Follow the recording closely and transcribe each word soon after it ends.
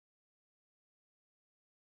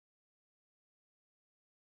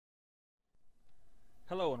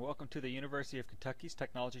Hello and welcome to the University of Kentucky's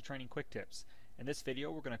Technology Training Quick Tips. In this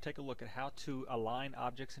video we're going to take a look at how to align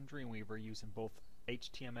objects in Dreamweaver using both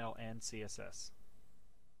HTML and CSS.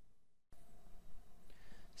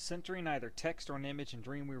 Centering either text or an image in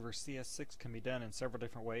Dreamweaver CS6 can be done in several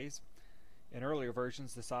different ways. In earlier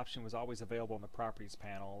versions this option was always available in the Properties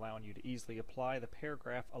panel, allowing you to easily apply the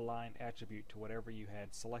paragraph align attribute to whatever you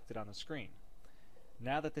had selected on the screen.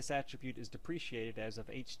 Now that this attribute is depreciated as of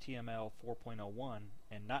HTML 4.01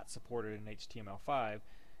 and not supported in HTML5,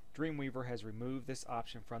 Dreamweaver has removed this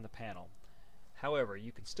option from the panel. However,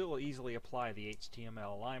 you can still easily apply the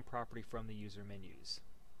HTML align property from the user menus.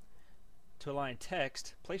 To align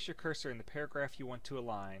text, place your cursor in the paragraph you want to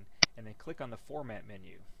align and then click on the Format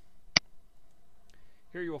menu.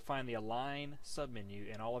 Here you will find the Align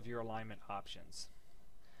submenu and all of your alignment options.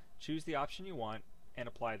 Choose the option you want and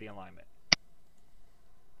apply the alignment.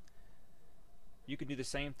 You can do the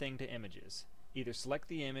same thing to images. Either select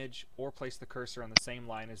the image or place the cursor on the same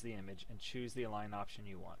line as the image and choose the align option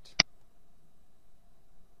you want.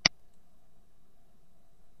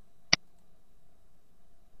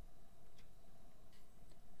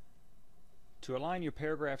 To align your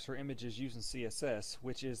paragraphs or images using CSS,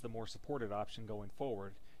 which is the more supported option going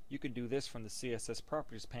forward, you can do this from the CSS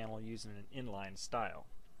Properties panel using an Inline Style.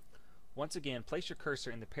 Once again, place your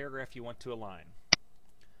cursor in the paragraph you want to align.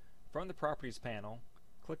 From the Properties panel,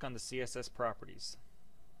 click on the CSS Properties.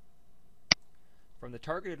 From the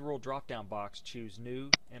Targeted Rule drop-down box, choose New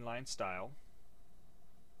Inline Style.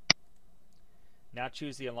 Now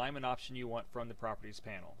choose the alignment option you want from the Properties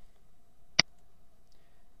panel.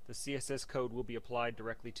 The CSS code will be applied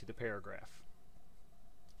directly to the paragraph.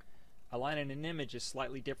 Aligning an image is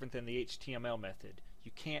slightly different than the HTML method.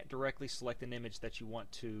 You can't directly select an image that you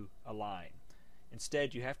want to align.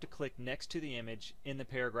 Instead, you have to click next to the image in the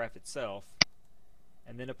paragraph itself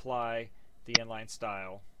and then apply the inline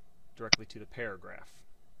style directly to the paragraph.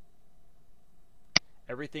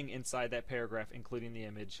 Everything inside that paragraph, including the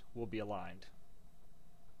image, will be aligned.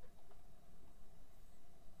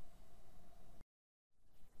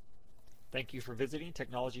 Thank you for visiting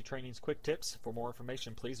Technology Training's Quick Tips. For more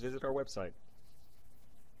information, please visit our website.